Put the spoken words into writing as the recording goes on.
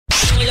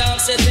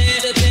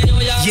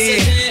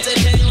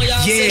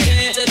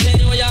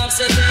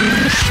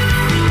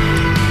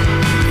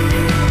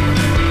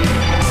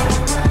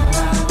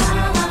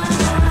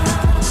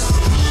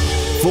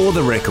For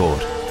the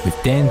Record with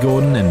Dan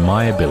Gordon and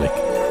Maya Billick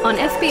on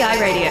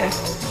FBI Radio.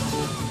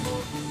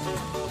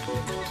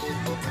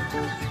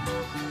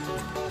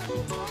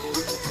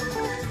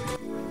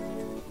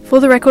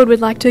 For the record, we'd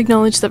like to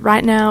acknowledge that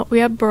right now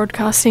we are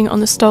broadcasting on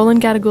the stolen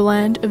Gadigal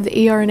land of the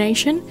Eora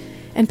Nation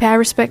and pay our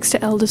respects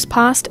to elders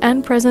past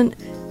and present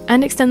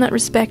and extend that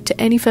respect to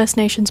any First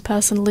Nations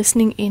person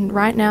listening in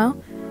right now.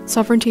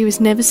 Sovereignty was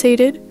never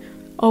ceded,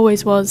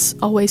 always was,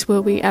 always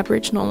will be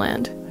Aboriginal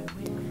land.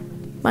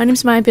 My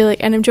name's Maya Billick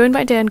and I'm joined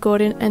by Dan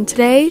Gordon, and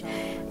today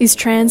is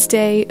Trans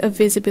Day of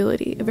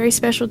Visibility, a very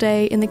special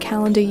day in the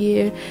calendar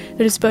year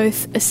that is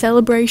both a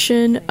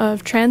celebration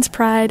of trans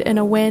pride and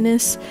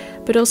awareness,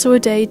 but also a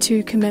day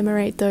to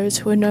commemorate those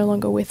who are no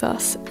longer with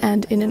us,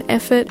 and in an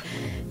effort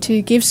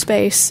to give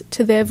space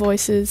to their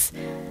voices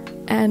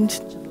and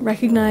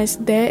recognise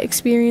their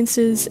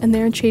experiences and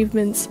their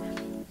achievements.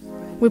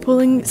 We're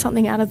pulling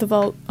something out of the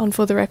vault on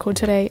For the Record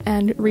today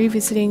and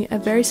revisiting a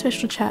very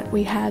special chat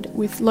we had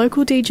with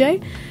local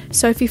DJ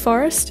Sophie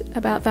Forrest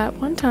about that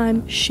one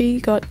time she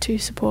got to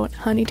support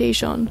Honey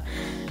Dijon.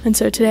 And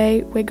so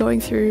today we're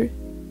going through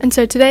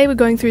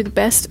the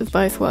best of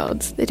both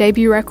worlds. The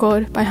debut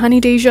record by Honey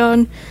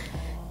Dijon,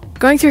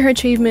 going through her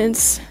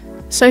achievements,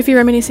 Sophie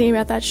reminiscing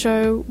about that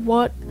show,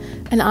 what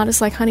an artist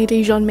like Honey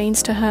Dijon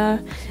means to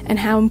her, and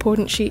how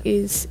important she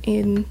is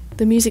in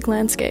the music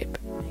landscape.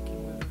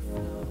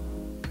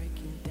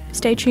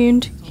 Stay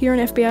tuned here on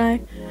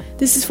FBI.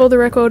 This is For the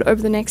Record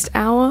over the next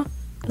hour.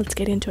 Let's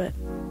get into it.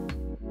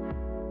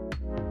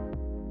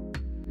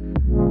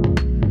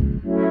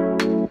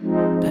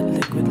 That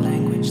liquid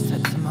language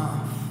sets them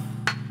off,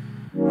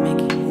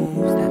 making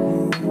moves that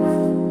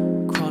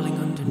move, crawling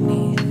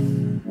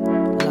underneath,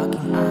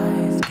 locking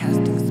eyes,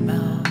 casting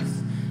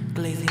spells,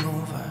 glazing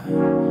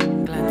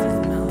over,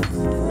 glances melted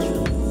and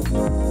true.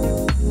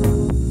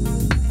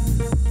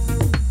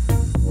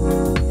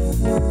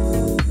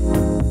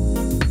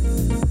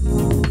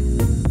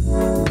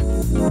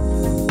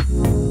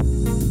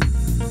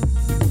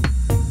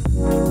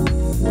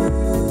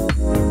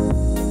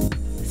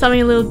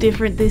 Something a little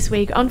different this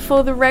week on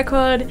For the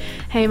Record.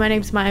 Hey, my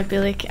name's Maya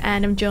Billick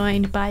and I'm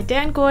joined by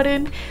Dan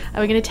Gordon.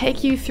 We're going to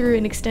take you through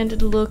an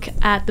extended look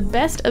at the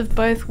best of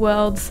both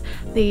worlds,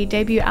 the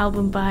debut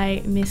album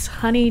by Miss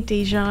Honey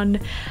Dijon,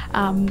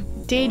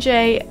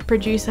 DJ,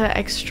 producer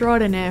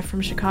extraordinaire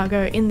from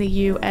Chicago in the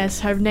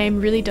US. Her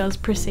name really does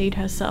precede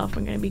herself.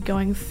 We're going to be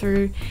going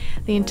through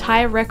the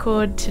entire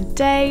record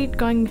today,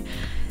 going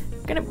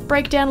to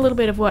break down a little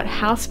bit of what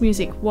house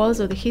music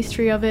was, or the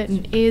history of it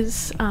and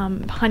is,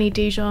 Honey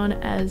Dijon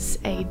as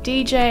a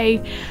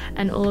DJ,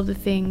 and all of the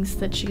things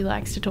that she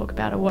likes to talk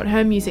about or what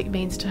her music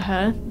means to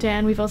her.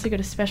 Dan, we've also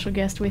got a special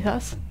guest with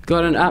us.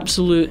 Got an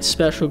absolute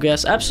special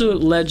guest,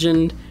 absolute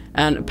legend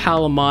and a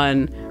pal of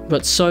mine.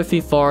 Got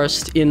Sophie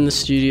Forrest in the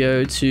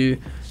studio to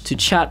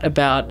chat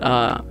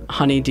about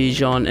Honey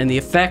Dijon and the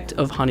effect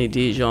of Honey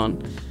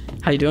Dijon.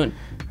 How you doing?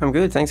 I'm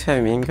good, thanks for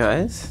having me in,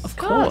 guys. Of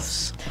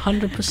course,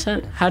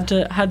 100%.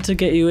 Had to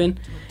get you in.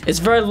 It's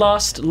very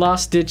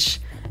last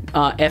ditch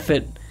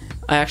effort.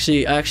 I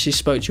actually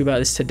spoke to you about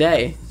this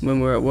today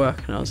when we were at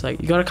work, and I was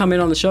like, you got to come in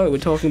on the show. We're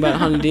talking about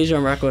Honey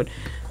Dijon record.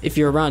 If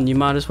you're around, you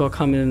might as well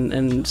come in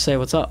and say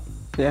what's up.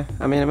 Yeah,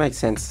 I mean, it makes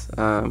sense.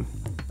 I'm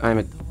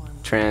a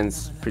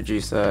trans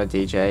producer,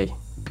 DJ,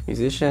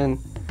 musician,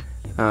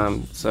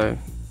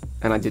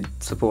 and I did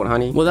support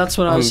Honey. Well, that's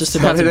what I was just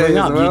about to bring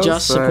up. You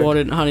just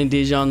supported Honey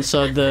Dijon,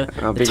 so the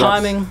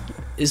timing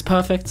is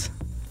perfect.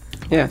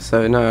 Yeah,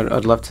 so no,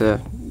 I'd love to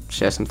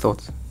share some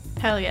thoughts.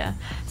 Hell yeah.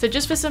 So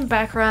just for some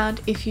background,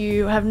 if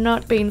you have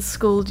not been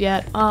schooled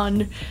yet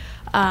on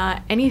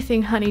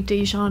anything Honey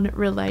Dijon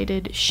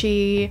related,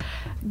 she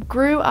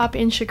grew up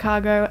in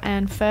Chicago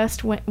and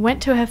first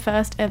went to her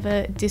first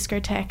ever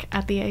discotheque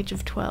at the age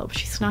of 12.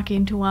 She snuck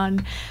into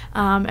one,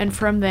 and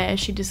from there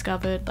she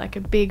discovered like a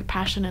big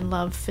passion and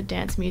love for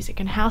dance music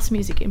and house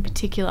music in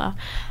particular.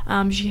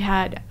 She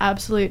had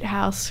absolute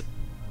house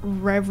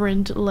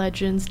reverend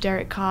legends,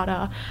 Derek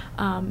Carter,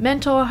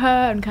 mentor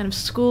her and kind of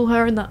school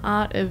her in the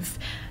art of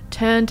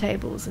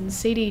turntables and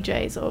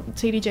CDJs, or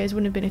CDJs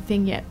wouldn't have been a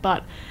thing yet,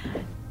 but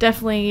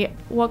definitely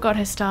what got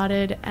her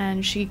started,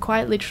 and she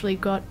quite literally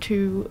got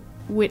to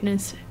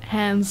witness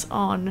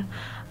hands-on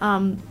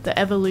the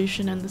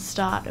evolution and the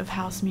start of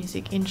house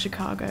music in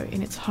Chicago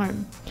in its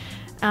home.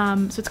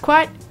 So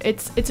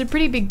it's a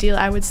pretty big deal,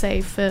 I would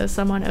say, for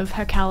someone of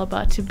her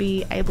caliber to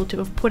be able to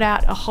have put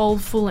out a whole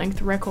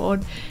full-length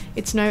record.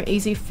 It's no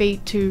easy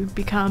feat to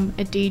become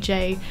a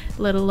DJ,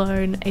 let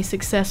alone a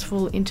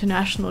successful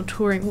international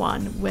touring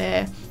one,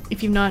 where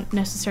if you've not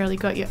necessarily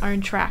got your own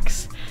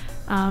tracks,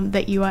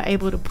 that you are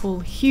able to pull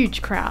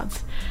huge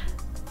crowds.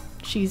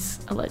 She's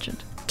a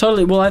legend.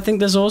 Totally. Well, I think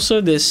there's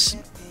also this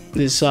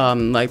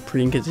like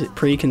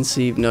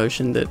preconceived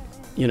notion that,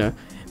 you know,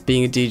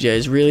 being a DJ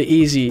is really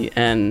easy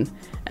and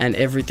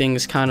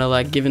everything's kind of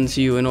like given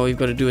to you and all you've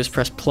got to do is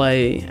press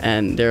play,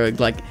 and there are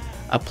like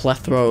a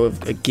plethora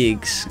of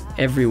gigs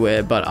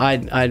everywhere. But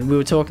we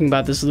were talking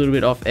about this a little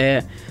bit off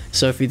air,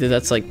 Sophie,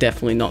 that's like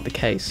definitely not the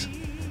case.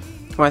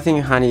 Well, I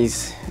think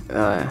Honey's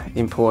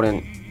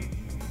important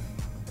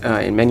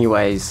in many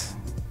ways,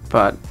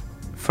 but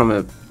from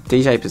a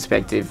DJ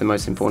perspective, the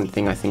most important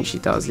thing I think she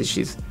does is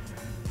she's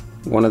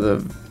one of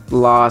the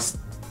last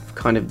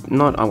kind of, I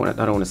don't want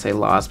to say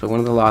last, but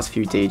one of the last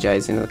few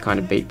DJs in the kind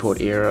of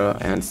Beatport era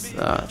and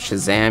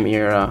Shazam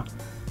era,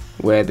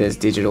 where there's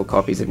digital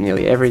copies of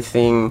nearly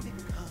everything,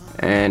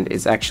 and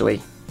it's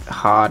actually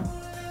hard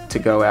to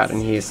go out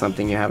and hear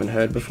something you haven't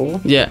heard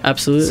before. Yeah,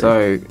 absolutely.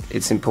 So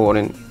it's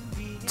important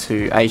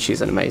to,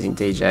 she's an amazing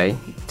DJ,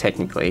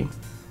 technically,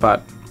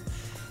 but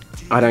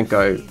I don't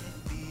go,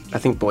 I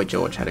think Boy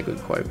George had a good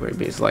quote where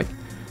he's like,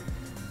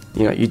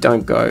 you know, you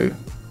don't go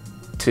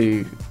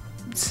to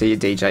see a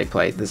DJ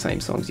play the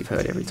same songs you've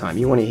heard every time.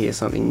 You want to hear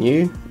something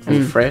new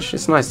and fresh.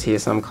 It's nice to hear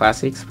some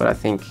classics, but I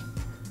think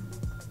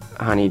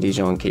Honey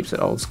Dijon keeps it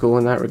old school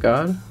in that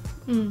regard,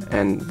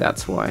 and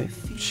that's why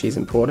she's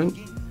important,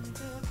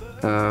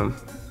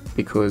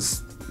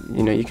 because,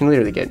 you know, you can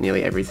literally get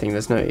nearly everything.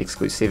 There's no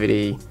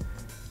exclusivity.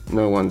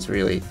 No one's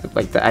really,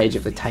 like, the age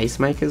of the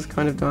tastemakers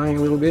kind of dying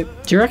a little bit.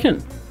 Do you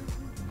reckon?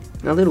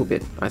 A little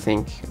bit, I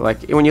think.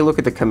 Like, when you look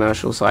at the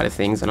commercial side of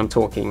things, and I'm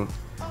talking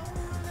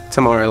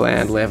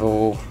Tomorrowland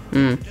level,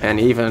 and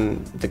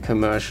even the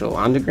commercial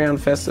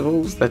underground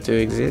festivals that do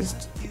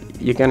exist,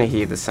 you're going to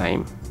hear the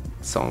same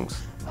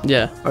songs.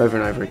 Yeah. Over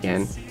and over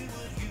again.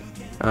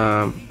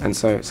 And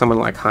so someone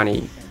like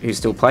Honey, who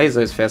still plays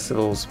those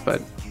festivals,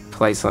 but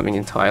plays something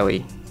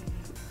entirely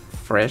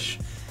fresh,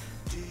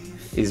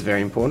 is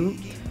very important.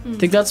 I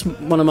think that's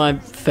one of my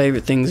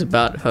favourite things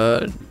about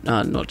her,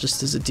 not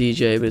just as a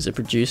DJ but as a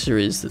producer,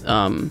 is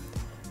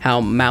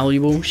how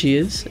malleable she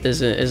is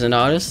as an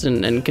artist,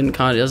 and can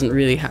kind of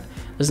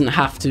doesn't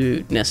have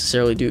to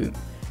necessarily do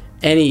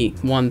any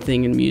one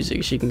thing in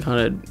music. She can kind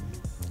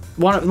of,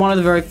 one of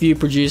the very few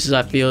producers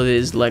I feel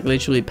is like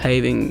literally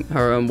paving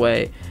her own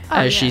way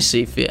she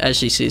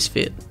sees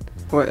fit.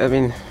 Well, I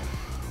mean,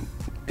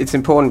 it's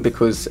important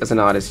because as an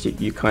artist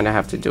you kind of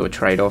have to do a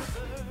trade-off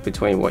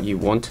between what you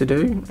want to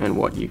do and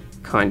what you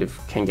kind of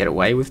can get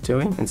away with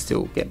doing and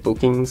still get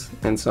bookings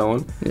and so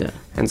on. Yeah.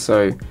 And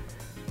so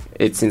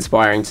it's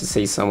inspiring to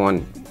see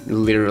someone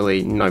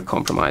literally no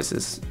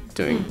compromises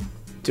doing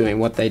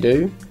what they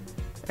do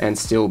and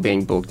still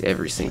being booked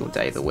every single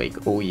day of the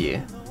week, all year,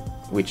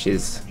 which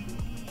is...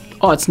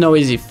 it's no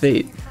easy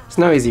feat. It's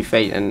no easy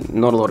feat, and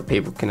not a lot of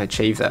people can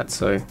achieve that.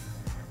 So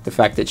the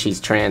fact that she's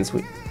trans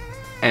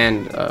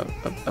and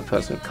a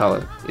person of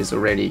colour is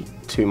already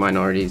two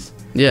minorities.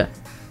 Yeah.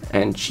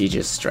 And she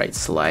just straight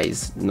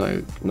slays,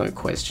 no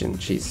question.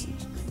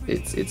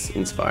 It's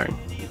inspiring.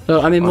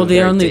 So I mean, well, the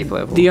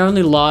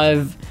only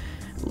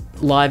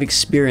live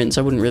experience,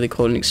 I wouldn't really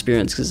call it an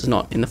experience because it's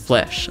not in the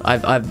flesh.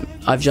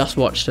 I've just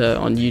watched her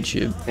on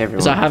YouTube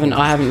because I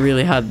haven't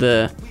really had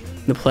the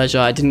pleasure.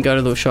 I didn't go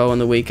to the show on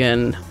the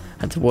weekend.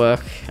 I had to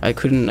work. I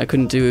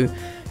couldn't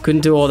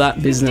do all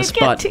that business.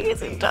 Get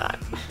tickets in time.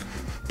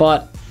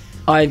 But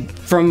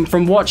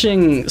from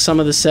watching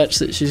some of the sets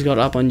that she's got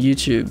up on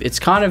YouTube, it's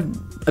kind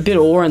of a bit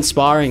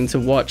awe-inspiring to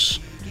watch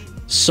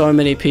so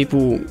many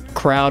people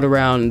crowd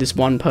around this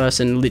one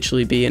person,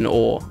 literally be in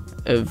awe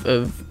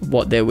of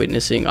what they're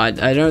witnessing. I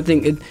don't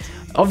think it,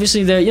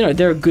 obviously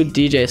there are good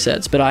DJ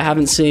sets, but I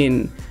haven't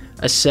seen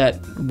a set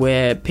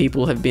where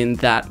people have been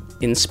that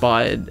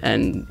inspired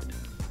and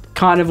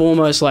kind of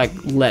almost like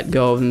let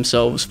go of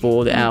themselves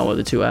for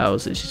the 2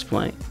 hours that she's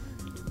playing.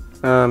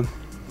 I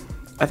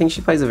think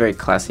she plays a very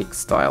classic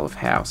style of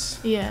house.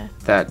 Yeah.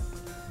 That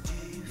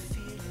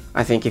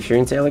I think if you're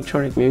into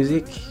electronic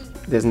music,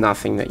 there's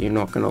nothing that you're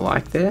not going to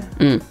like there.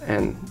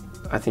 And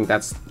I think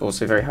that's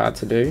also very hard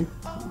to do.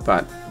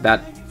 But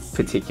that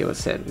particular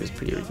set was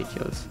pretty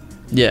ridiculous.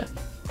 Yeah.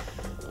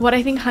 What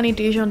I think Honey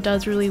Dijon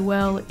does really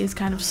well is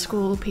kind of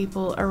school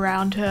people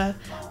around her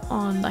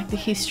on like the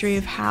history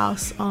of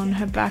house, on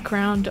her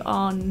background,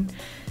 on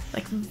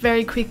like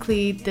very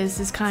quickly there's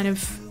this kind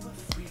of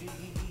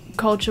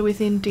culture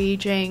within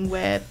DJing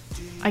where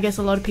I guess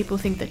a lot of people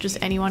think that just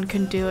anyone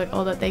can do it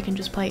or that they can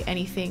just play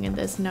anything and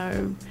there's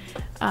no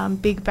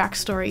big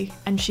backstory,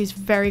 and she's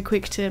very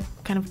quick to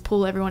kind of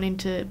pull everyone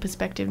into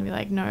perspective and be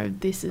like, no,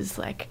 this is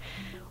like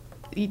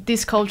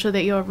this culture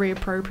that you're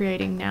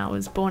reappropriating now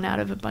is born out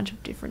of a bunch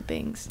of different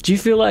things. Do you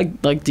feel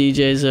like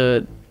DJs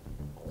are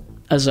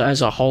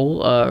as a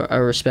whole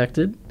are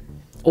respected,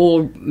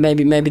 or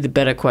maybe the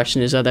better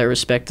question is, are they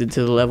respected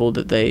to the level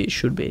that they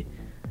should be?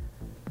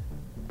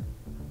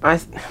 I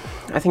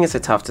think it's a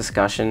tough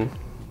discussion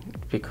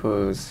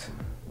because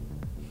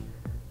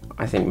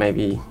I think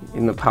maybe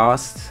in the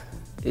past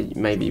it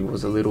maybe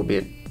was a little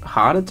bit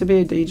harder to be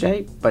a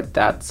DJ, but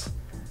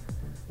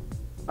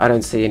I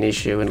don't see an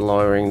issue in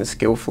lowering the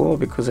skill floor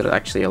because it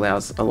actually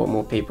allows a lot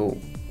more people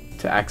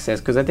to access,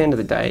 because at the end of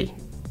the day,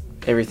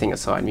 everything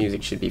aside,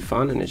 music should be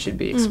fun and it should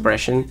be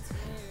expression.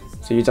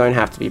 So you don't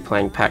have to be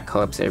playing packed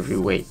clubs every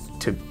week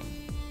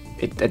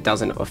it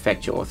doesn't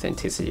affect your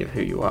authenticity of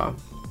who you are.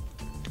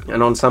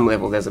 And on some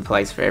level, there's a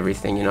place for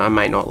everything. You know, I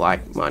may not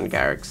like Martin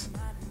Garrix,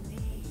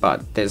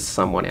 but there's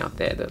someone out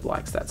there that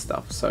likes that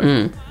stuff.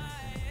 So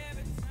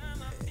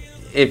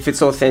if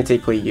it's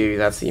authentically you,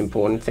 that's the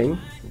important thing.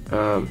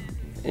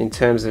 In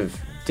terms of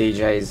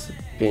DJs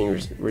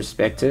being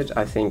respected,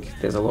 I think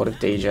there's a lot of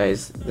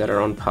DJs that are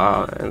on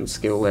par and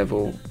skill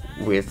level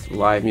with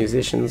live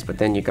musicians, but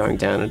then you're going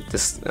down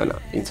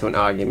into an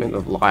argument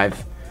of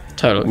live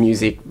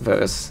music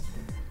versus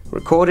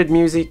recorded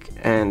music,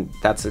 and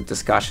that's a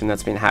discussion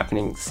that's been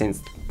happening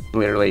since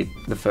literally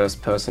the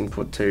first person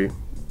put 2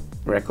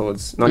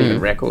 records, not even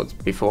records,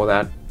 before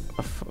that,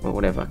 or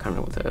whatever, I can't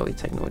remember what the early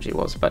technology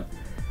was, but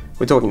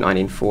we're talking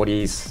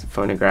 1940s,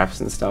 phonographs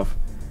and stuff.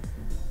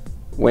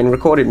 When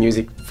recorded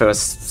music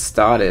first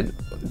started,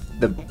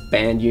 the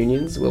band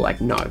unions were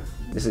like, no,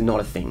 this is not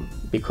a thing,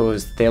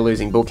 because they're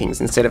losing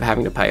bookings. Instead of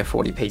having to pay a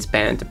 40-piece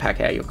band to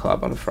pack out your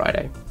club on a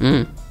Friday,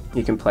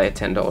 you can play a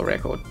 $10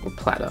 record or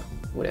platter,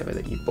 whatever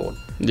that you bought.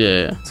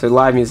 Yeah. So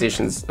live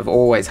musicians have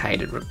always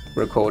hated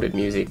recorded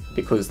music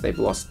because they've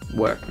lost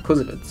work because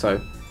of it.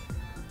 So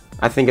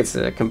I think it's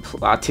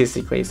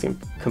artistically it's a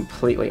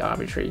completely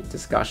arbitrary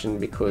discussion,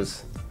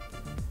 because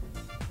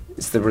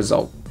it's the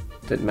result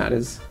that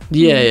matters.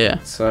 Yeah.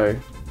 So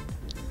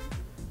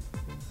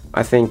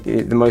I think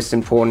the most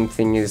important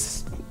thing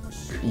is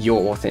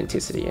your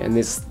authenticity, and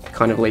this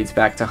kind of leads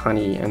back to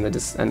Honey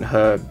and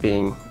her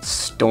being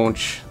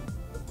staunch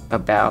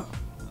about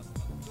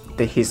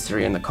the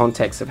history and the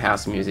context of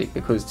house music,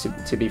 because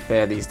to be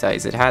fair, these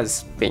days it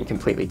has been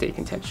completely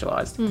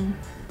decontextualized.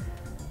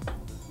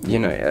 You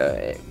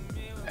know,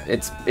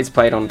 it's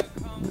played on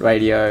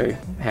radio.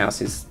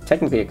 House is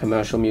technically a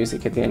commercial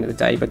music at the end of the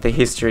day, but the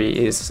history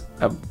is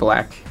a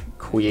black,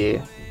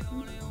 queer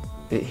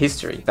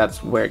history.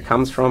 That's where it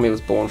comes from. It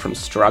was born from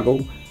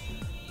struggle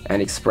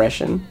and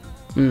expression.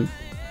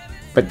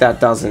 But that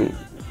doesn't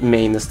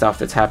mean the stuff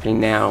that's happening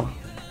now,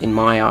 in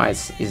my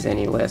eyes, is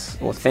any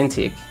less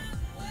authentic,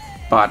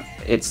 but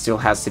it still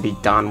has to be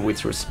done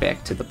with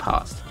respect to the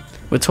past.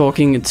 We're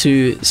talking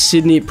to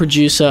Sydney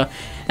producer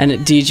and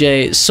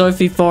DJ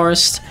Sophie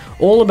Forrest,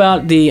 all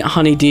about the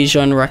Honey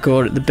Dijon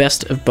record, The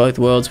Best of Both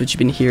Worlds, which you've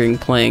been hearing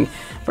playing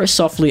very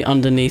softly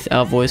underneath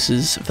our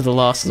voices for the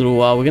last little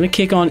while. We're going to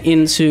kick on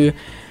into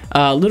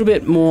a little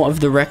bit more of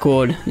the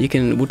record.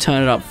 We'll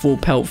turn it up full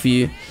pelt for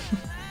you.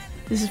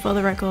 This is For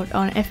the Record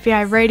on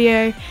FBI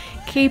Radio.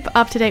 Keep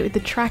up to date with the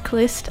track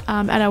list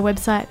at our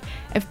website,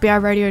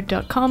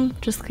 fbiradio.com.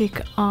 Just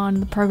click on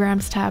the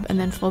programs tab and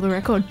then For the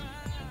Record.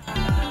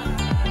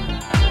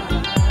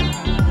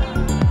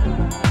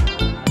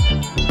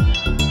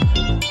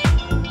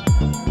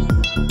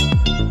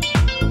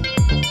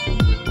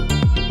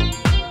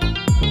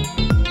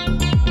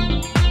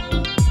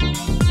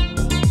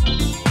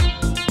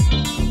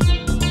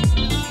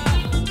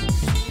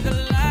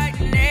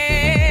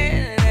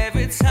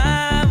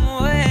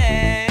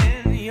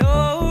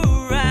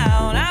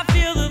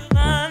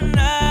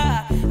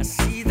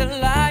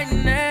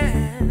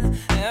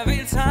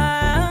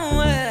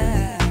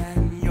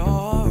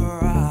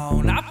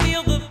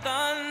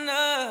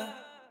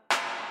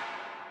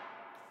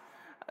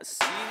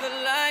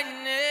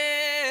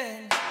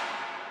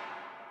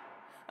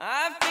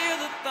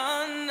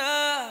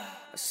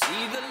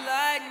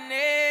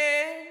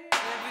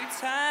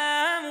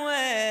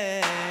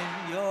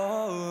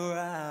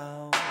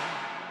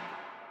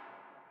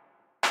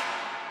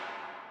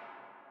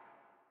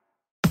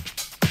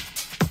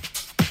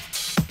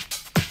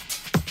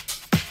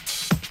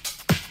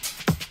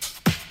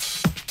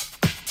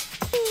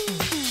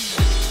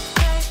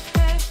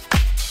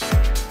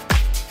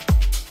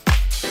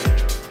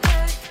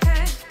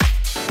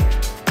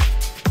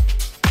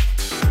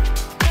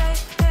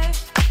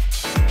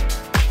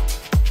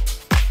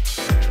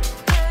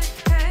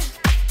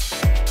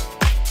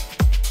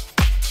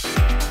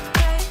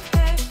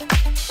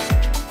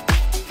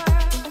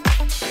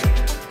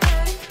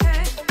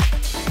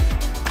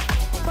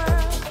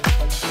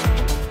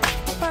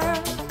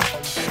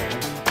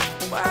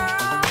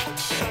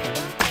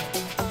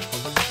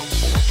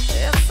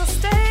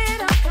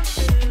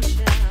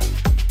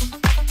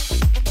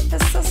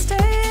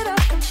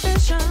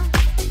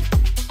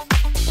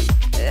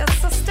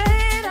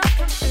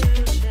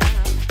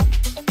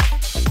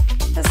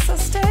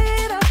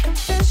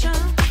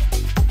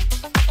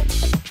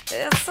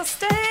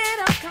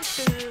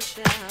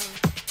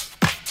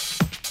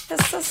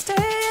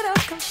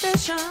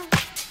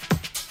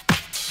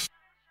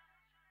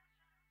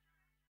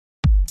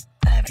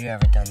 Have you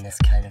ever done this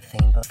kind of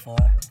thing before?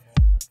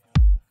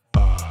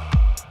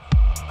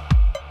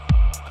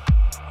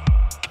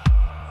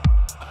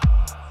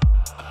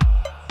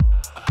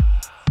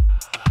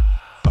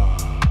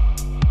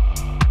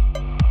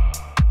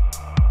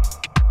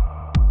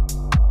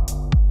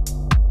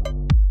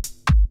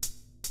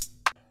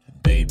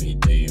 Baby,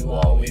 do you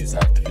always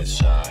act a bit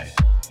shy?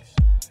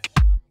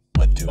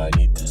 What do I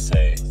need to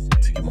say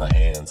to get my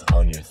hands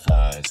on your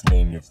thighs?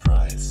 Name your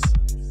price.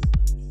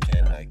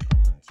 Can I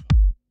come?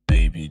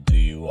 Baby, do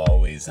you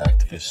always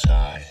act a bit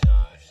shy?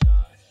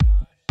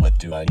 What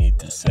do I need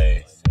to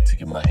say to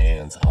get my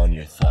hands on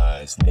your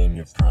thighs? Name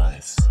your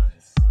price.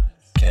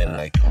 Can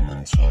I come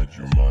inside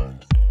your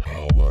mind?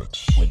 How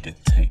much would it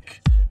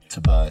take to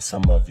buy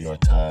some of your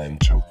time,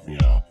 choke me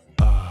up.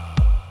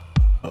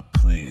 But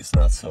please,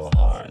 not so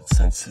hard.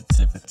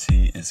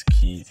 Sensitivity is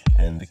key,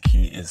 and the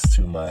key is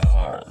to my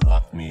heart.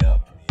 Lock me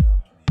up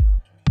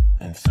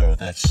and throw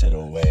that shit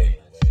away.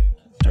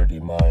 Dirty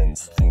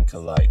minds think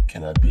alike.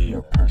 Can I be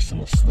your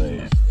personal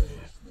slave?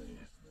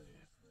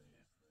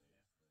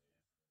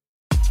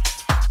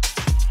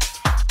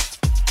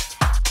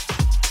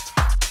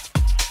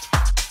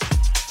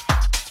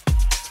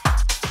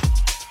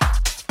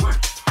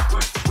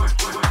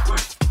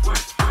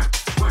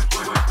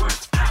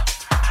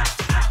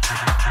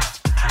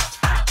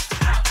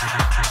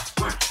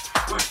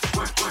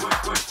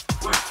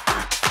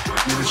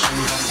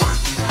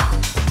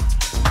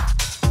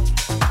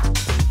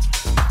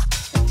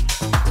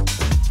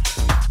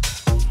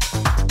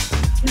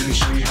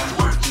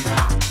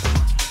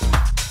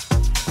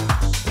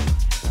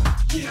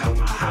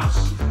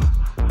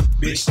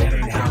 Bitch, that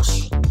ain't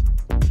house.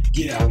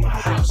 Get out my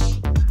house.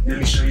 Let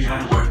me show you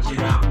how to work it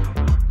out.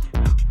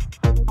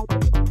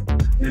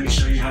 Let me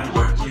show you how to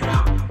work it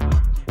out.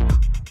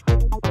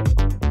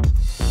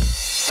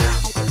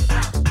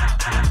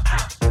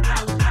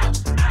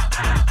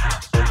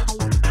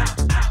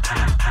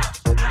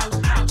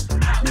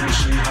 Let me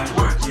show you how to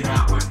work it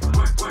out.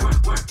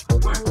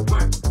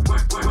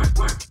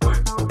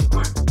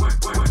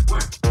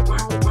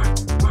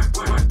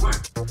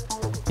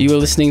 You are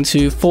listening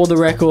to For the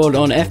Record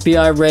on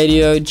FBI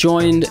Radio,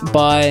 joined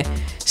by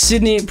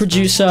Sydney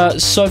producer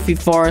Sophie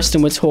Forrest,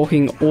 and we're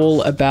talking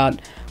all about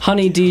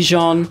Honey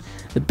Dijon,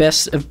 the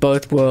best of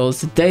both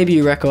worlds, the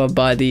debut record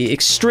by the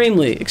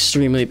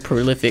extremely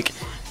prolific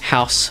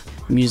house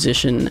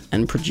musician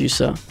and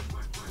producer.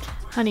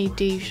 Honey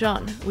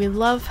Dijon. We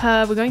love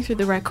her. We're going through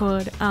the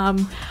record.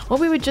 What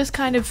we were just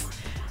kind of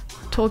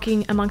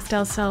talking amongst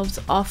ourselves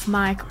off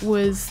mic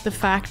was the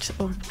fact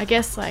of, I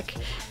guess, like,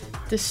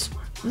 this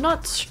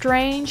not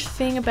strange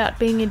thing about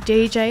being a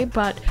DJ,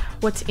 but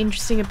what's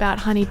interesting about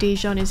Honey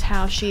Dijon is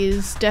how she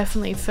is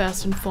definitely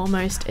first and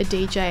foremost a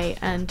DJ,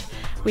 and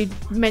we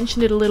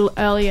mentioned it a little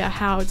earlier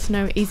how it's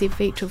no easy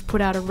feat to have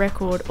put out a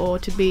record or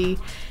to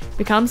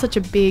become such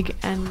a big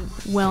and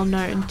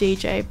well-known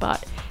DJ,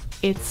 but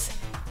it's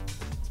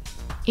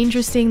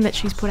interesting that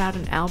she's put out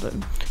an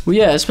album. Well,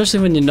 yeah,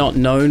 especially when you're not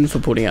known for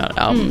putting out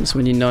albums,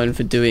 when you're known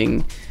for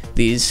doing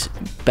these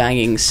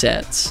banging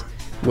sets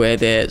where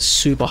they're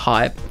super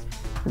hype,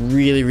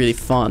 really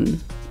fun,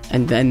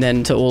 and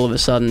then to all of a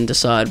sudden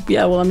decide,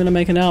 yeah, well, I'm going to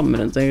make an album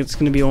and it's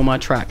going to be all my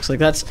tracks.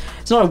 Like, it's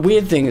not a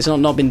weird thing, it's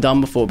not been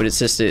done before, but it's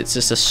just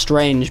a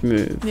strange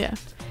move. Yeah.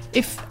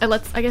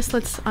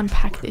 Let's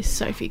unpack this,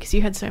 Sophie, because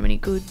you had so many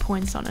good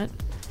points on it.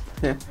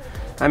 Yeah,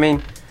 I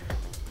mean,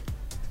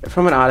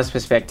 from an artist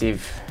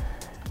perspective,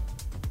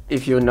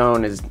 if you're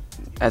known as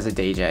a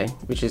DJ,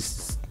 which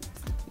is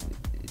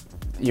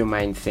your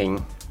main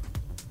thing,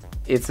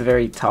 it's a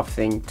very tough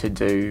thing to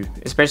do,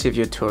 especially if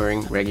you're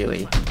touring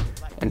regularly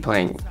and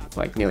playing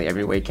like nearly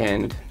every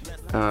weekend,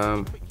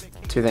 to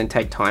then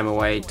take time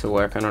away to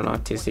work on an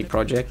artistic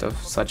project of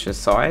such a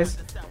size,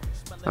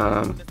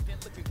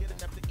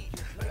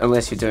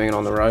 unless you're doing it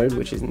on the road,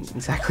 which isn't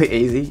exactly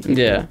easy.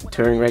 Yeah.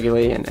 Touring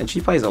regularly, and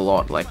she plays a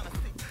lot, like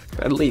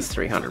at least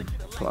 300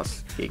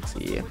 plus gigs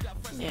a year.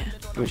 Yeah.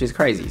 Which is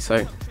crazy.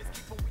 So,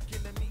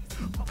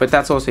 but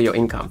that's also your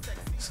income.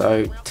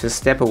 So to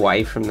step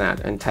away from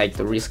that and take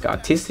the risk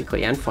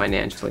artistically and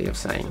financially of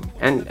saying,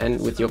 and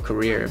with your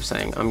career of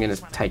saying, I'm going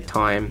to take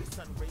time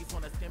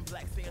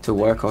to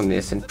work on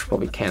this and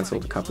probably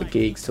cancel a couple of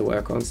gigs to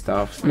work on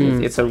stuff.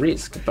 It's a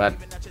risk, but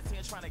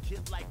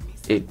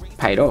it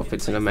paid off.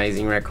 It's an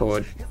amazing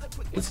record.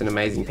 It's an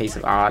amazing piece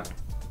of art.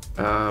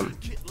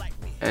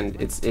 And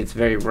it's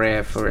very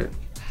rare for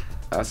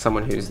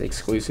someone who's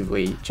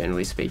exclusively,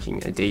 generally speaking,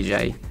 a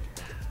DJ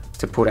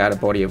to put out a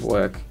body of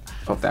work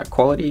of that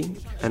quality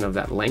and of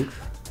that length.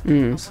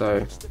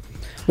 So,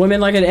 well, I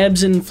mean, like, it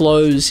ebbs and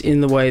flows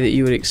in the way that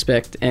you would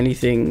expect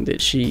anything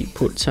that she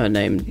puts her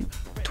name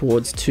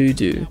towards to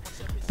do.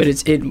 But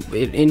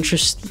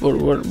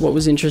what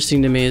was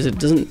interesting to me is it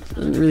doesn't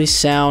really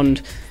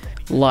sound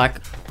like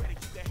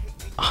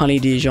Honey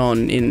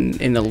Dijon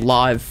in a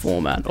live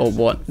format, or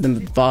what the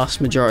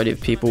vast majority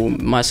of people,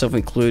 myself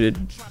included,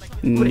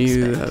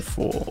 knew her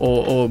for,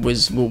 or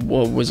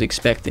was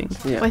expecting.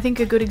 yeah. Well, I think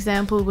a good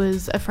example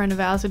was a friend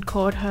of ours had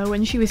caught her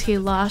when she was here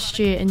last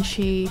year, and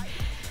she,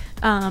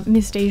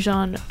 Miss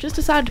Dijon, just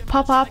decided to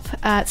pop up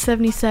at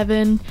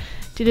 77,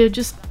 did a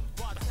just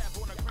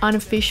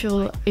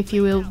unofficial, if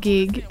you will,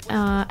 gig,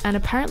 and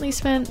apparently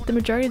spent the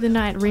majority of the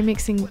night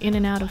remixing in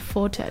and out of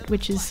Fortet,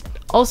 which is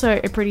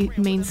also a pretty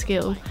mean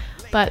skill,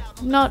 but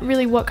not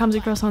really what comes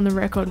across on the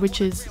record,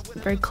 which is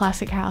very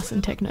classic house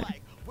and techno.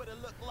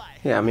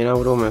 Yeah, I mean, I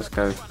would almost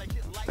go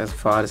as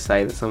far to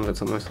say that some of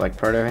it's almost like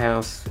proto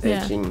house,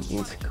 Yeah. edging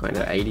into kind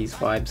of 80s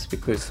vibes,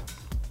 because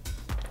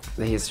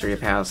the history of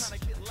house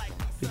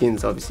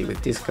begins obviously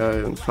with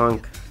disco and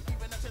funk.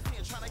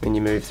 Then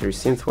you move through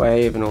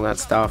synthwave and all that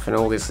stuff, and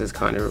all this is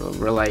kind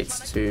of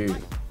relates to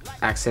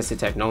access to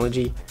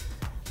technology.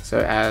 So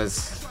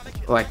as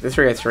like the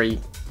 303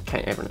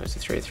 everyone knows the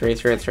 303.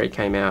 303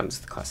 came out, it's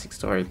the classic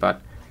story,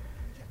 but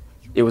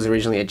it was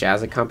originally a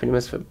jazz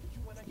accompaniment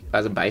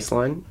as a bass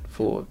line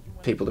for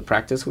people to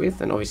practice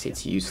with, and obviously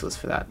it's useless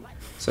for that.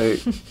 So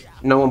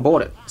no one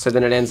bought it. So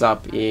then it ends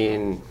up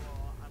in,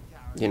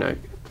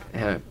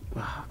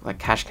 like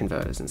cash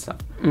converters and stuff.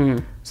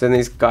 So then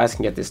these guys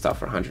can get this stuff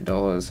for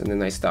 $100, and then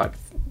they start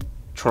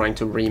trying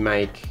to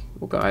remake,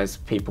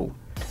 people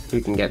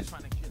who can get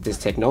this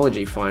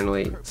technology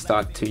finally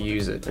start to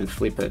use it and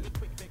flip it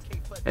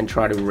and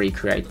try to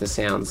recreate the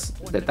sounds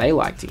that they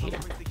like to hear.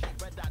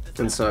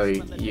 And so,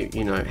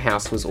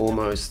 house was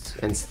almost,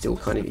 and still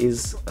kind of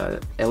is,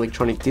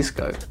 electronic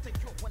disco.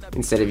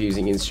 Instead of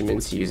using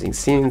instruments, using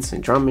synths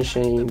and drum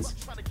machines,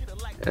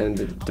 and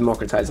the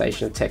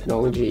democratization of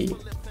technology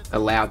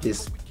allowed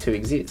this to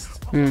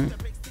exist.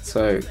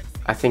 So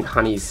I think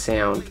Honey's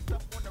sound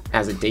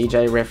as a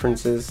DJ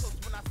references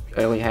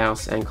early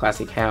house and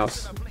classic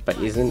house, but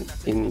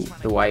isn't in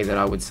the way that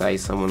I would say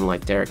someone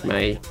like Derek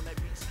May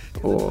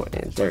or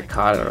Derek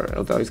Carter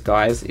or those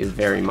guys is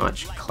very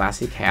much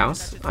classic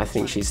house. I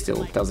think she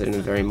still does it in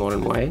a very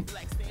modern way.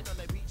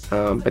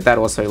 But that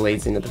also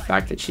leads into the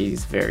fact that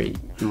she's very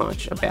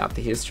much about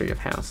the history of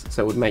house.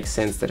 So it would make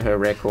sense that her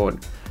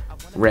record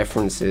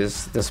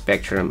references the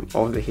spectrum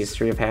of the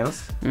history of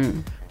house.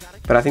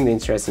 But I think the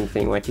interesting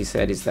thing, like you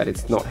said, is that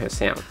it's not her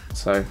sound.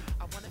 So,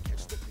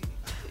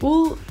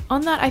 well,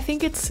 on that, I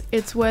think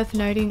it's worth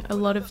noting a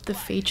lot of the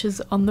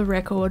features on the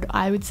record,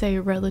 I would say,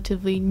 are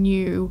relatively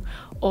new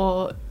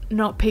or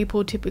not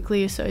people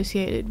typically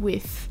associated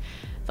with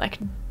like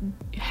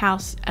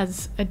house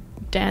as a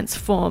dance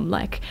form.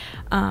 Like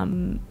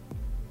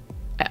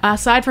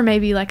aside from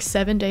maybe like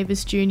Seven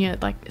Davis Jr.,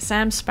 like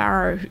Sam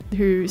Sparrow,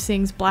 who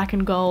sings Black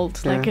and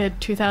Gold, like a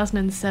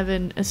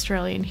 2007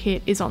 Australian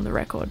hit, is on the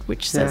record,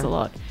 which says a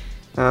lot.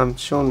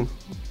 Sean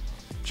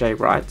J.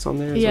 Wright's on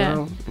there as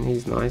well, and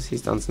he's nice.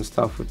 He's done some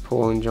stuff with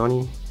Paul and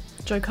Johnny.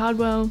 Joe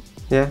Cardwell.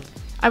 Yeah.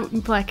 I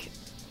like,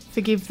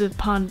 forgive the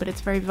pun, but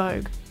it's very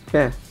Vogue.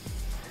 Yeah.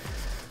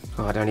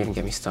 Oh, don't even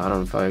get me started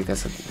on Vogue.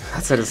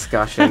 That's a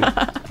discussion.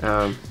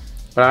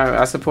 But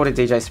I supported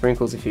DJ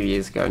Sprinkles a few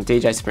years ago, and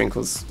DJ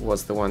Sprinkles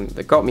was the one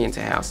that got me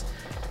into house,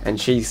 and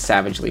she's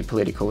savagely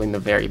political in the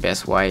very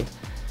best way.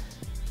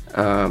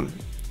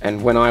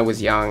 And when I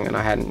was young and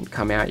I hadn't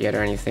come out yet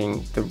or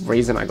anything, the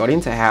reason I got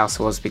into house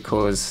was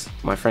because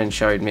my friend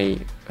showed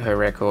me her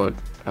record,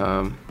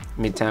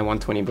 Midtown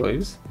 120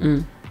 Blues,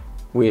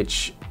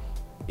 which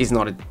is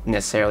not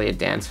necessarily a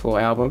dance floor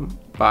album,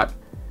 but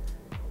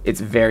it's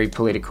very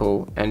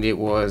political, and it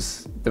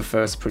was the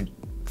first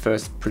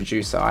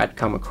producer I'd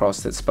come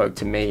across that spoke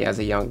to me as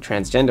a young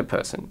transgender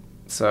person.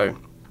 So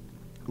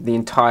the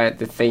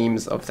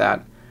themes of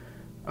that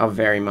are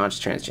very much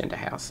transgender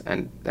house,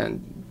 and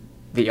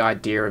the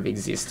idea of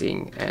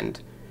existing,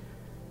 and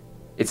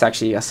it's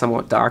actually a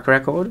somewhat dark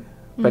record,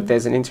 but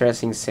there's an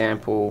interesting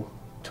sample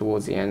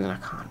towards the end, and I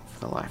can't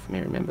for the life of me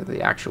remember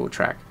the actual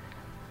track,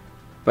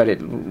 but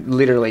it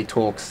literally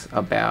talks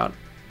about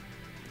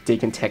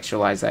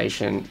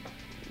decontextualization,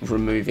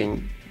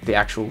 removing the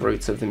actual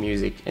roots of the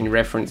music, in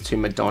reference to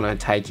Madonna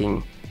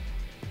taking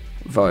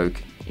Vogue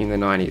in the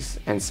 90s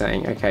and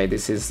saying, okay,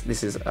 this is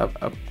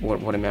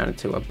what amounted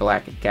to a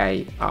black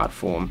gay art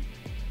form,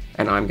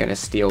 and I'm going to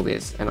steal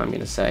this, and I'm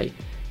going to say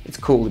it's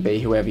cool to be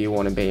whoever you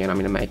want to be, and I'm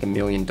going to make $1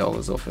 million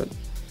off it.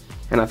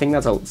 And I think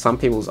that's some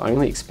people's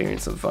only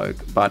experience of Vogue,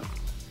 but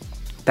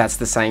that's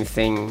the same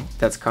thing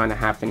that's kind of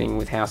happening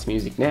with house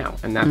music now,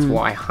 and that's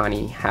why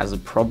Honey has a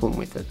problem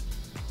with it.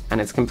 And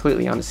it's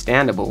completely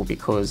understandable,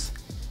 because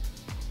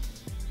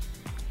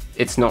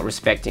it's not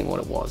respecting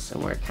what it was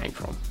and where it came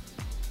from,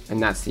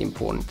 and that's the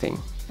important thing.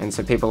 And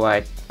so people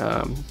like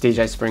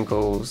DJ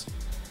Sprinkles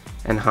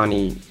and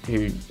Honey,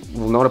 who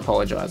will not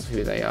apologize for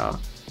who they are,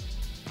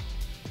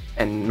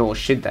 and nor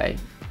should they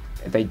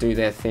do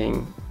their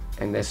thing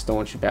and they're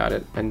staunch about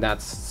it, and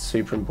that's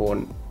super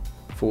important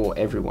for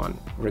everyone,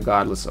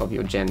 regardless of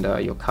your gender,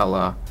 your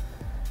color,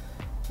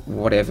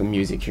 whatever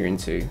music you're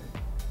into.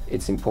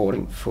 It's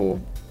important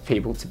for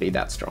people to be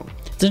that strong.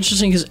 It's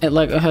interesting because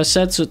like her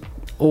sets would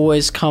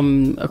always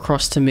come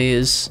across to me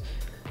as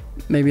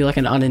maybe like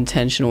an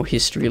unintentional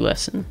history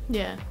lesson.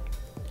 Yeah.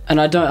 And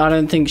I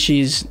don't think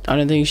she's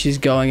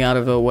going out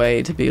of her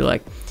way to be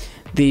like,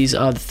 these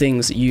are the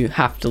things that you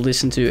have to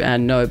listen to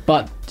and know,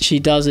 but she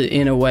does it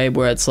in a way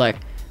where it's like,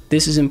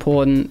 this is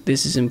important,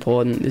 this is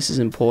important, this is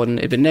important.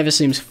 It never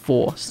seems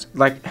forced.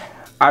 Like,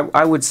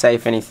 I would say,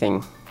 if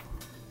anything,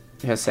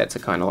 her sets are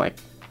kind of like,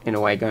 in a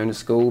way, going to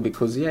school,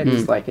 because it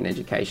is like an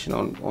education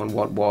on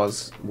what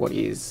was, what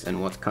is,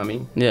 and what's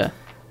coming. Yeah.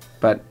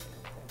 But,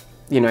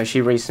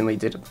 she recently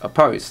did a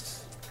post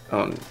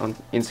on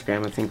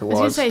Instagram, I think it was.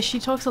 I was going to say, she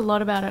talks a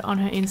lot about it on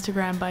her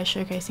Instagram by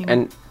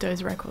showcasing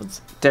those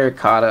records. Derek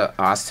Carter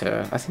asked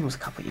her, I think it was a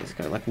couple of years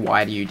ago, like,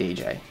 why do you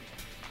DJ?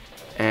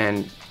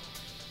 And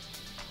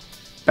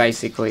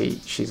basically,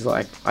 she's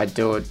like, I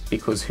do it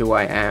because who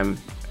I am,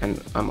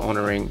 and I'm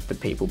honouring the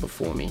people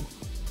before me,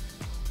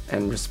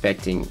 and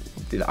respecting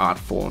the art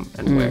form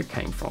and where it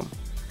came from.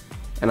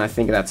 And I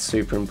think that's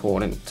super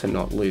important, to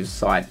not lose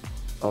sight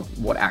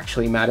of what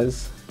actually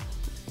matters,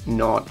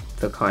 not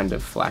the kind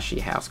of flashy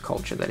house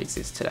culture that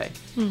exists today.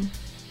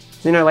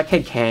 You know, like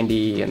Head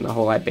Candy and the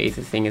whole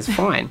Ibiza thing is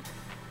fine.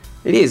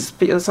 It is.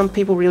 Some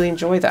people really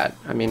enjoy that.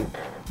 I mean,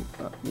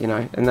 you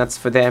know, and that's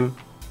for them.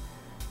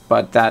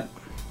 But that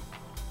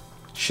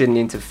shouldn't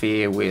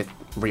interfere with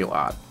real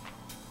art.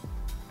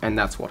 And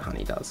that's what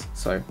Honey does.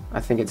 So I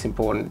think it's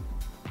important.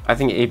 I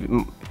think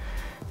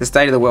the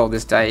state of the world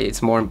this day,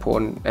 it's more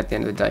important at the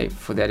end of the day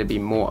for there to be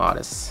more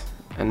artists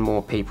and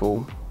more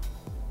people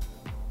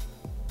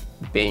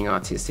being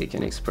artistic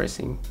and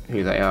expressing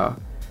who they are.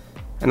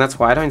 And that's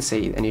why I don't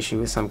see an issue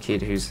with some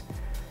kid who's,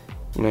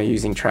 you know,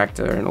 using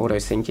Tractor and auto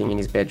syncing in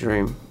his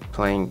bedroom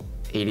playing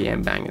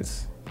EDM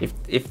bangers.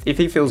 If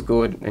he feels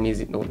good and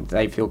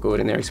they feel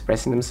good and they're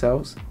expressing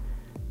themselves,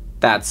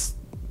 that's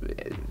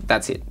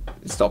it.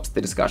 It stops,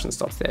 the discussion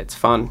stops there. It's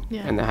fun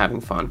and they're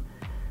having fun.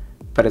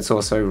 But it's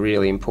also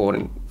really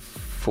important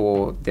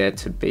for there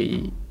to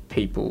be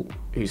people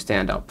who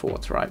stand up for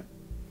what's right.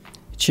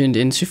 Tuned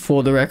into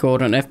For the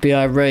Record on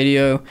FBI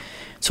Radio,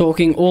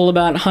 talking all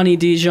about Honey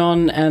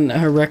Dijon and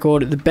her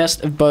record The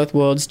Best of Both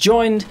Worlds,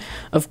 joined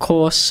of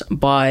course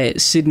by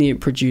Sydney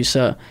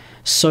producer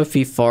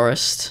Sophie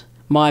Forrest.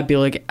 Maya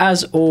Billick,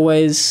 as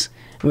always.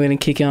 We're going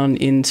to kick on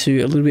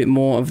into a little bit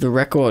more of the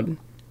record.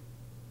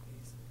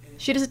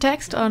 Shoot us a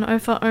text on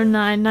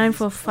 0409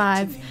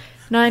 945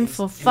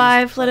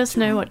 945. Let us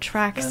know what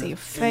tracks are your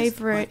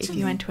favourite, if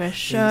you went to a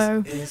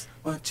show,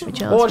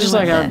 which else Or just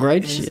like how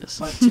great she is.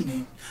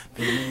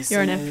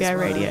 You're on FBI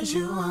Radio.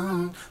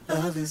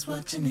 Love is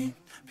what you need.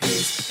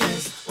 Peace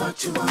is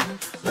what you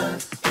want.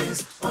 Love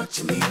is what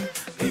you need.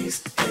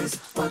 Peace is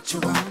what you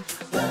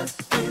want. Love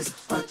is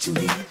what you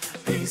need.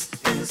 Peace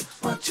is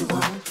what you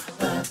want.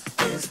 Love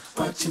is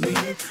what you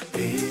need.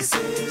 Peace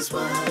is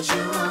what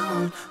you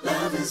want. Love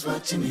is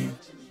what you need.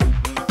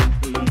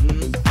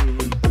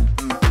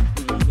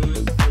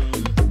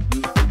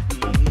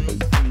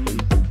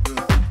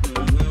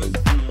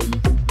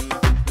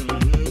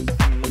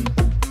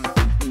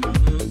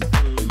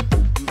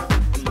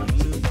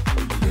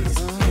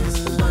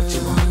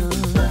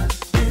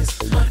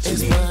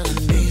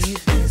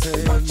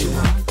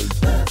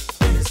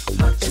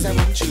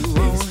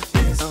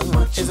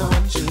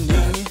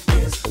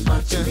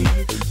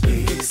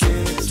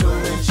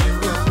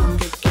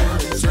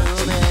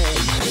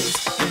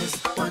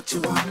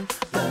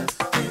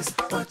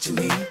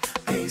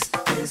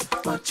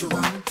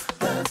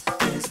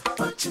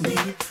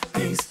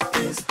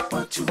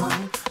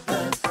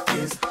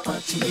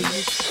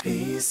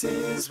 Peace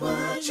is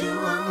what you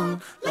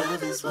want.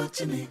 Love is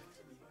what you need.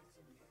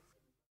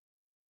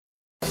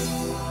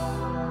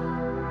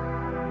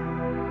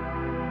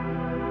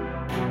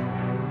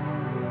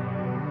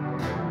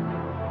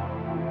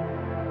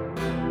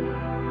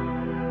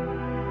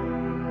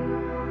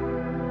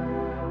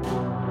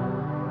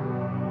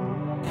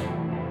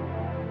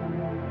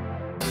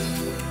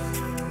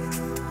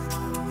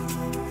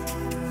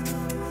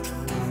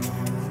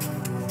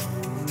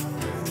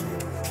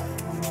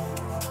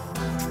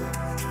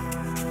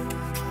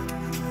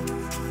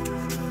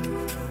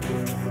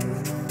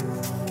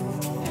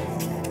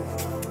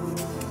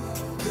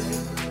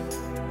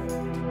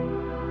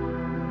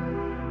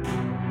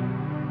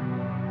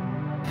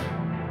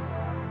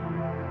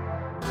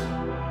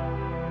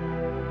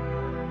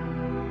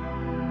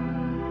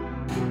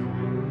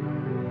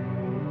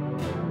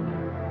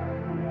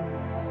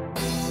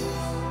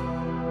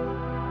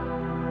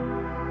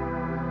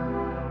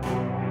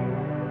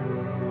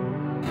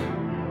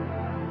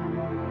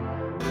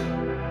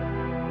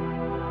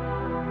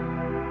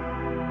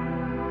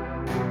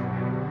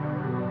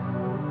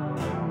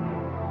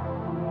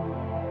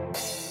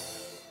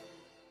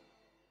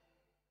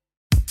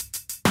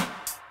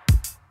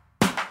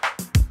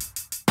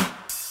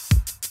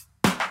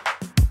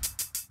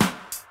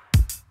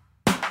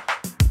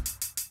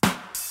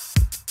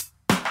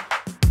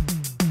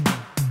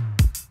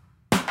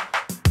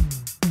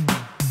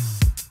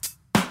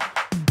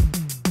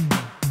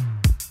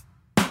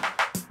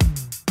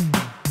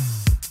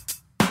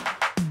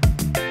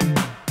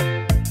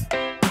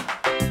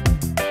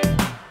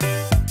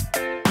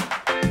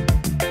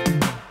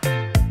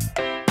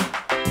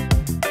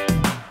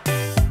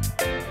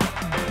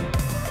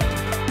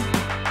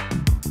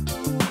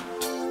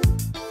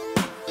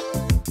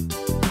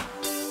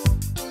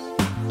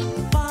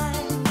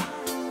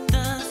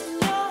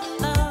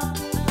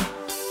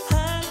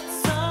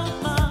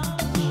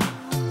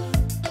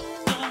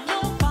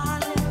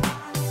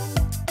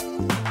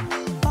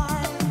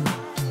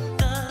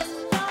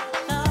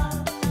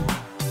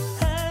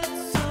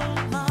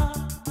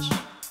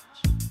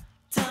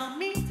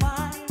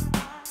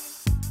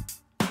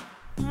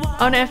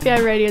 On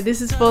FBI Radio, this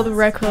is For the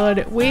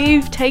Record.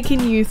 We've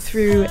taken you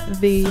through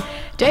the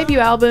debut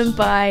album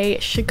by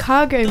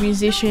Chicago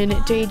musician,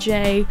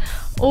 DJ,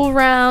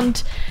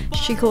 all-round.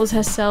 She calls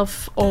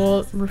herself,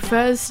 or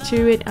refers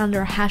to it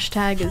under a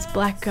hashtag as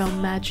Black Girl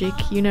Magic.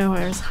 You know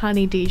her as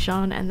Honey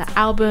Dijon, and the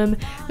album,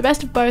 The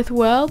Best of Both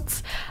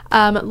Worlds.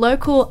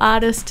 Local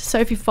artist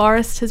Sophie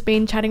Forrest has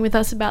been chatting with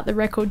us about the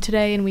record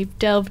today, and we've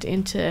delved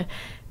into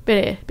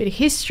bit of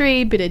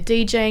history, bit of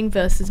DJing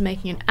versus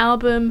making an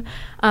album,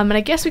 and I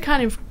guess we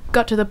kind of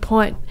got to the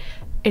point.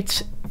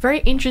 It's very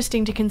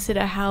interesting to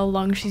consider how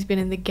long she's been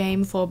in the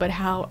game for, but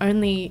how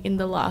only in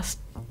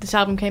this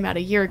album came out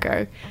a year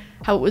ago,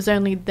 how it was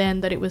only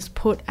then that it was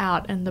put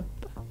out, and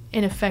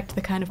in effect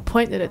the kind of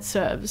point that it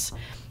serves.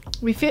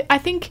 I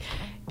think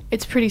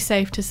it's pretty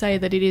safe to say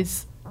that it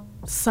is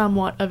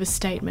somewhat of a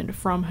statement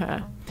from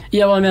her.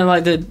 Yeah, well, I mean,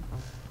 like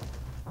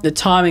the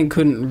timing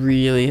couldn't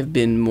really have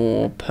been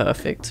more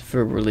perfect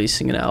for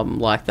releasing an album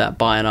like that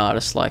by an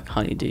artist like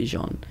Honey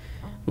Dijon,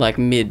 like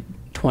mid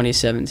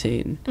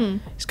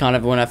 2017. It's kind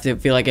of when I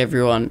feel like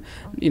everyone,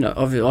 you know,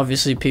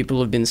 obviously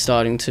people have been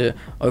starting to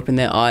open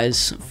their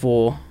eyes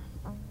for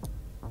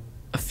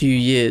a few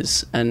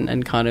years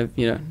and kind of,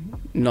 you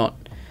know,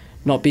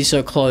 not be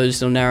so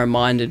closed or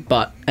narrow-minded,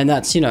 and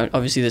that's, you know,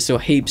 obviously there's still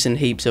heaps and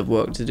heaps of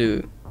work to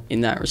do in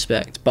that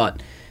respect,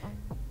 but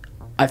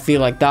I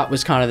feel like that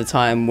was kind of the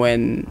time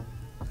when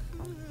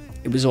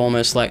it was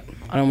almost like,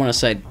 I don't want to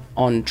say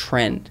on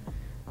trend,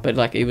 but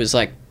like it was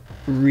like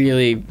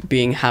really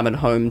being hammered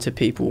home to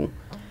people.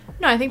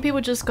 No, I think people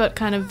just got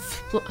kind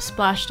of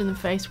splashed in the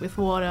face with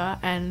water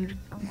and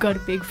got a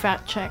big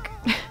fat check.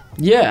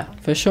 Yeah,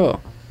 for sure.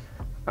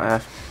 I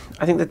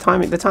think the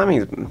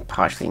timing is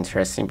partially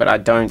interesting, but I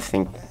don't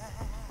think,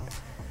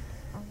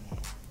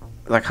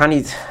 like,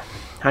 Honey's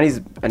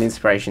an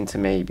inspiration to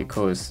me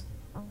because,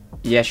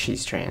 yes,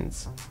 she's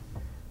trans,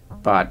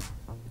 but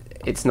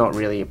it's not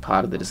really a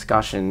part of the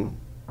discussion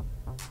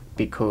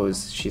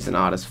because she's an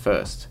artist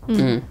first.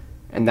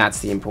 And that's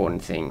the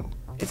important thing.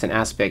 It's an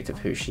aspect of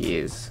who she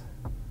is,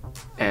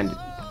 and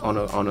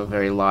on a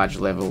very large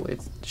level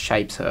it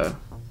shapes her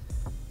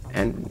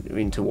and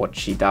into what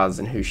she does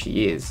and who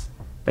she is.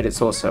 But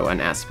it's also an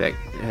aspect,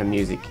 her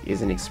music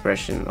is an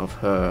expression of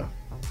her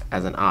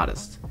as an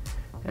artist.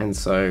 And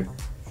so,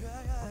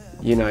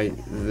 you know,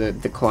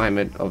 the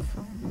climate of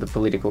the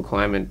political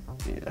climate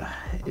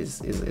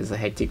is a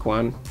hectic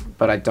one,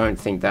 but I don't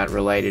think that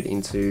related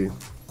into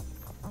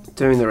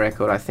doing the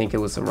record. I think it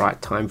was the right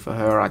time for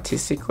her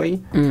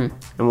artistically, and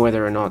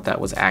whether or not that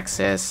was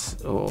access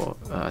or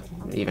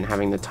even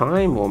having the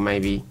time, or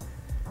maybe,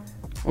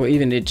 or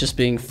even it just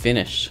being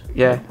finished.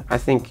 Yeah, I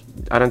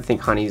don't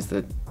think Honey's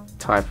the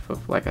type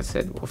of, like I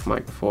said off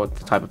mic before,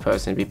 the type of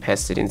person to be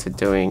pestered into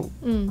doing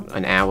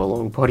an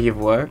hour-long body of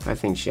work. I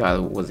think she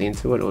either was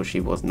into it or she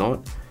was not.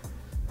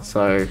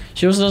 So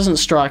she also doesn't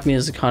strike me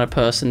as the kind of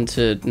person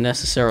to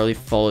necessarily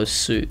follow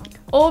suit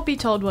or be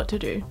told what to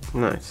do.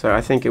 No, so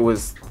I think it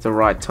was the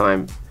right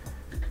time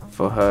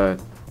for her,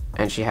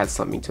 and she had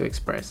something to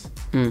express.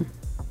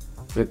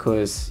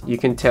 Because you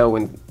can tell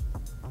when,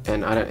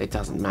 and it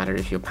doesn't matter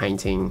if you're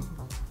painting,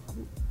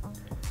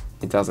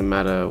 it doesn't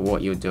matter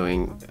what you're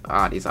doing,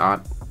 art is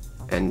art,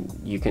 and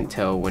you can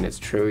tell when it's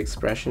true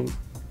expression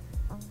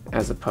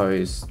as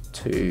opposed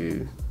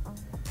to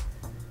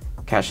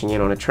cashing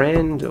in on a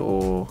trend,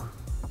 or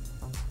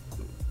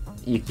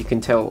you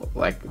can tell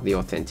like the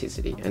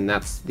authenticity, and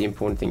that's the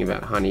important thing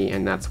about Honey,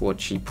 and that's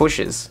what she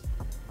pushes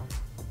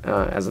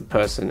as a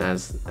person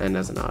and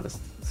as an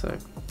artist. So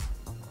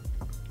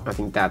I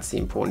think that's the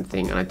important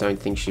thing, and I don't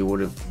think she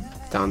would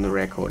have done the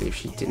record if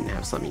she didn't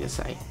have something to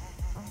say.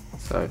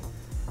 So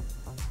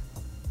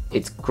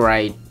it's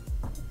great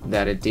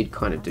that it did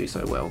kind of do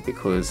so well,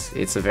 because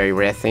it's a very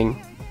rare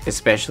thing,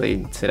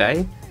 especially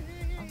today,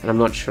 and I'm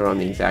not sure on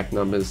the exact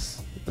numbers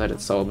that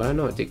it sold, but I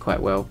know it did quite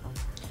well.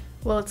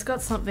 Well, it's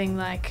got something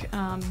like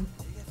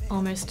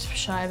almost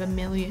shy of 1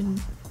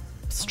 million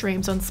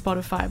streams on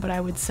Spotify, but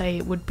I would say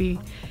it would be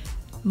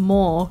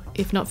more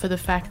if not for the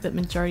fact that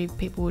majority of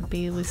people would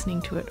be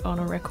listening to it on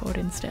a record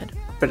instead.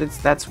 But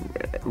that's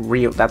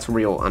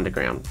real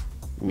underground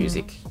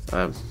music.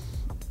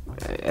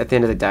 At the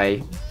end of the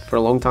day, for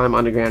a long time,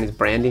 underground is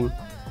branding.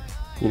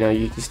 You know,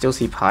 you can still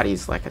see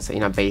parties, like I say,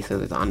 in Ibiza,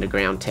 there's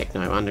underground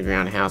techno,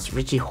 underground house.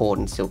 Richie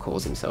Horton still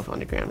calls himself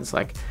underground. It's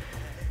like,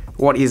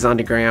 what is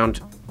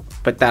underground?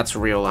 But that's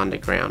real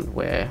underground,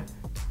 where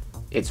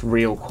it's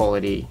real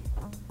quality,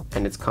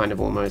 and it's kind of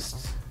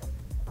almost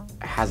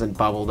hasn't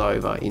bubbled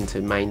over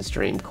into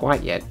mainstream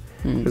quite yet.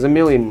 Because 1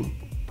 million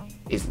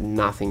is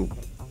nothing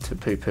to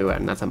poo-poo at,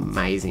 and that's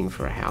amazing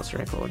for a house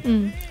record.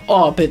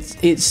 Oh, but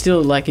it's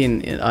still like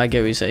in I get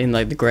what you're saying, in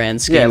like the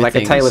grand scheme of like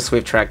things. a Taylor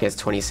Swift track gets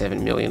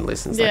 27 million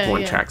listens, like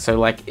one track. So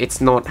like it's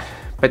not,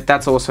 but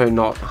that's also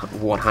not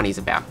what Honey's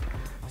about.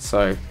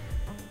 So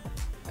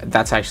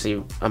that's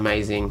actually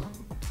amazing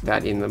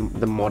that in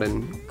the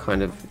modern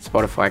kind of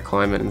Spotify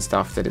climate and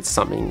stuff, that it's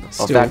something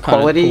Still of that kind of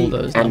quality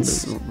pull those and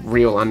numbers.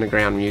 real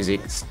underground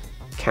music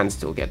can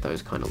still get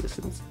those kind of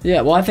listens.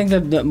 Yeah, well, I think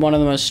that one of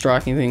the most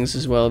striking things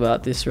as well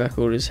about this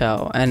record is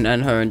how, and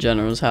her in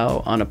general, is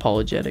how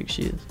unapologetic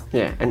she is.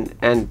 Yeah,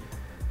 and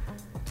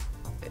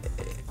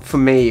for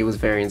me, it was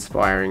very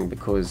inspiring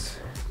because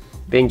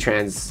being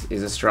trans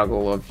is a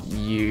struggle of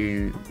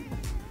you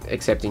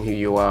accepting who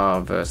you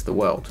are versus the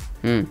world.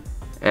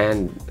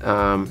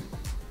 And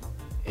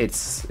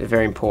it's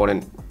very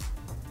important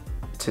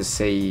to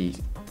see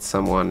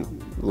someone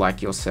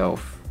like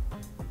yourself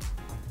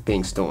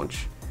being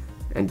staunch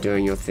and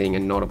doing your thing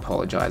and not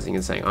apologizing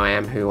and saying, I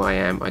am who I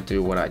am, I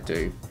do what I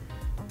do.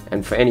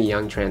 And for any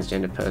young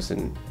transgender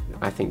person,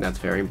 I think that's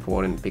very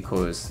important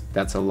because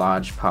that's a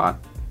large part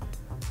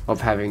of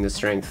having the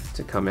strength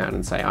to come out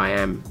and say, I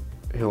am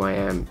who I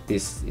am,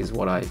 this is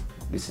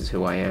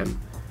who I am.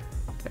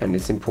 And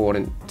it's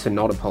important to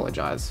not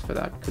apologize for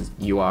that because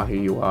you are who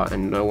you are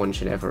and no one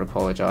should ever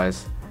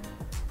apologize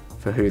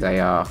for who they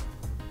are.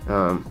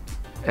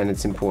 And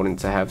it's important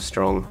to have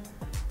strong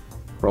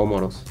role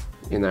models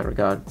in that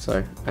regard.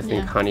 So I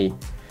think Honey,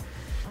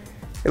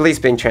 at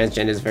least being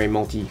transgender, is very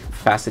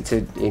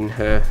multifaceted in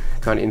her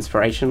kind of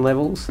inspiration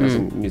levels as a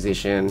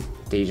musician,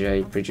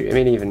 DJ, producer. I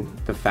mean, even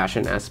the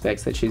fashion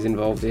aspects that she's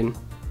involved in,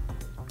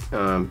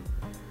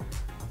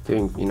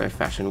 doing, you know,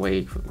 Fashion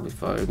Week with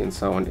Vogue and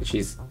so on.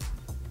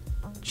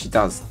 She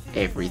does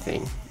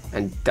everything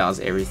and does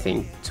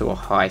everything to a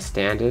high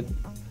standard,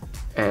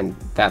 and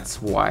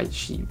that's why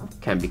she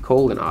can be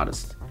called an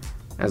artist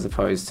as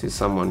opposed to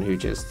someone who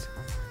just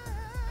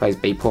plays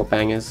beatport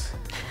bangers,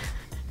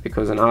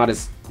 because an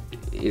artist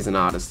is an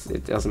artist.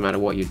 It doesn't matter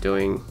what you're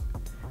doing.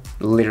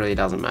 Literally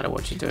doesn't matter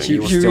what you're doing.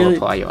 You will still really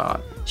apply your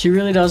art. She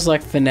really does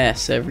like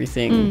finesse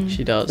everything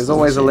she does. There's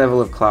always a level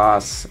of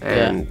class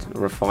and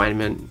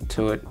refinement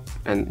to it,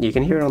 and you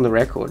can hear it on the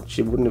record.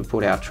 She wouldn't have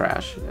put out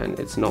trash, and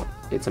it's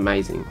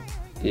amazing.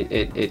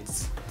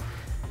 It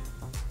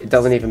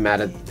doesn't even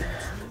matter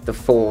the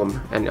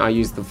form, and I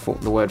use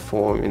the word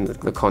form in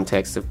the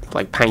context of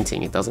like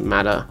painting. It doesn't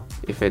matter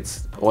if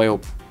it's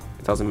oil.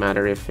 It doesn't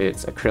matter if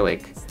it's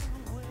acrylic.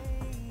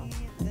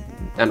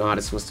 An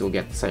artist will still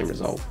get the same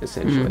result,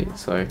 essentially.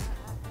 So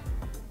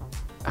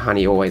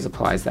Honey always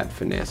applies that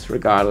finesse,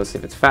 regardless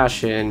if it's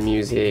fashion,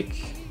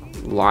 music,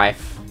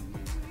 life.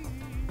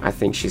 I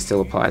think she still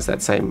applies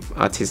that same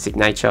artistic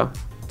nature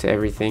to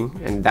everything,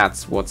 and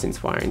that's what's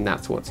inspiring,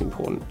 that's what's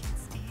important.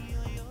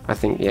 I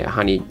think,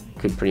 Honey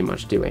could pretty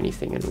much do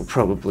anything and will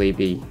probably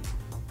be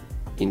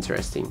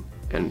interesting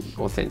and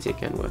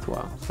authentic and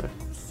worthwhile. So.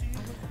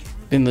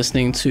 Been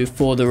listening to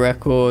For The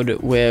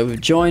Record, where we're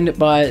joined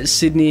by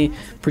Sydney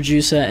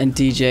producer and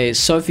DJ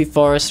Sophie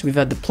Forrest. We've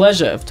had the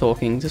pleasure of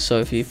talking to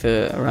Sophie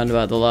for around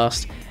about the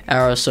last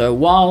hour or so,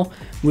 while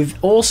we've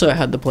also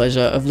had the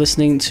pleasure of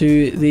listening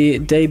to the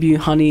debut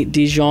Honey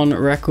Dijon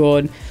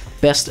record,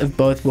 Best of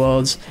Both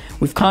Worlds.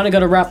 We've kind of got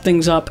to wrap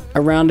things up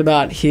around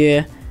about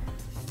here.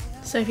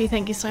 Sophie,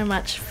 thank you so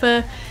much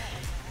for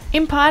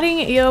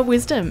imparting your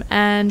wisdom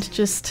and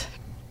just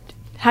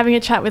having a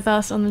chat with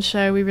us on the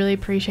show. We really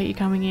appreciate you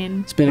coming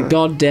in. It's been a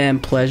goddamn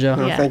pleasure.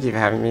 Thank you for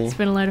having me. It's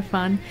been a load of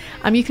fun.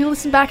 You can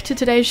listen back to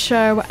today's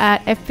show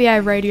at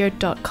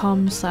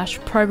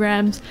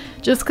fbiradio.com/programs.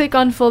 Just click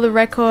on For The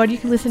Record. You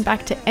can listen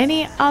back to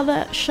any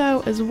other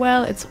show as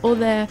well. It's all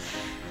there,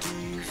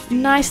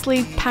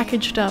 nicely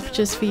packaged up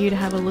just for you to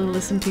have a little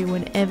listen to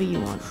whenever you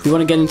want. If you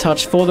want to get in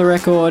touch, For The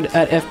Record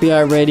at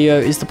FBI Radio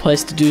is the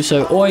place to do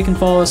so, or you can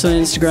follow us on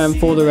Instagram,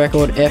 For The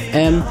Record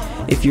FM,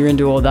 if you're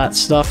into all that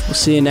stuff. We'll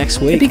see you next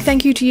week. A big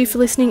thank you to you for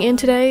listening in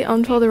today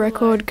on For The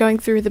Record, going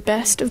through the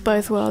Best of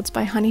Both Worlds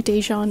by Honey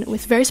Dijon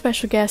with very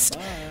special guest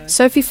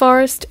Sophie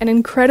Forrest, an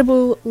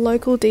incredible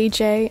local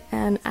DJ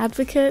and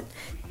advocate.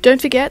 Don't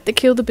forget the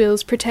Kill the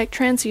Bills, Protect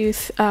Trans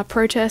Youth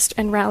protest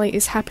and rally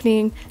is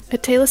happening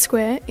at Taylor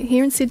Square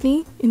here in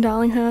Sydney, in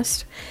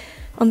Darlinghurst,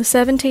 on the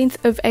 17th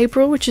of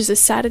April, which is a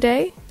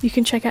Saturday. You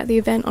can check out the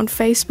event on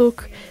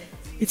Facebook.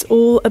 It's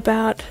all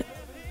about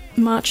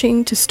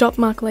marching to stop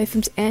Mark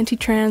Latham's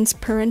anti-trans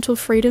parental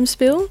freedoms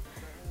bill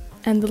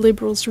and the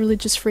Liberals'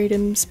 religious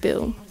freedoms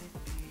bill.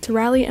 It's a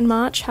rally and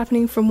march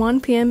happening from 1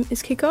 p.m.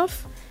 is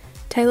kickoff.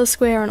 Taylor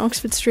Square on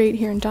Oxford Street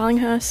here in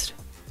Darlinghurst.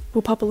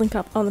 We'll pop a link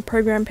up on the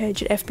program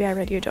page at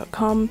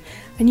fbiradio.com,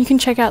 and you can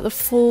check out the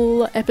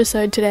full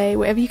episode today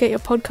wherever you get your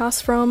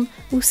podcasts from.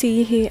 We'll see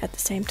you here at the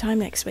same time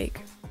next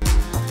week.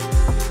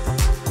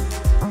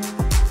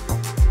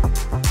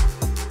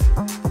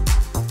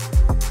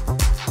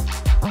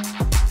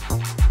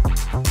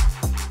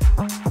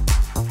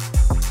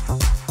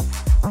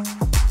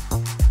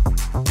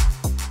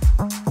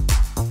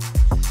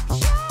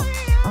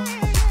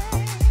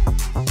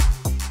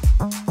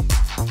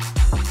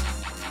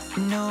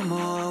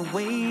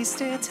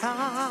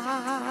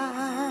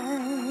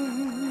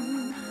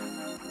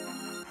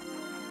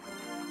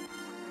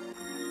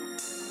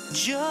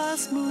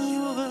 Just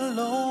move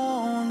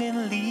along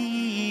and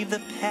leave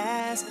the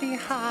past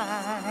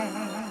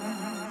behind.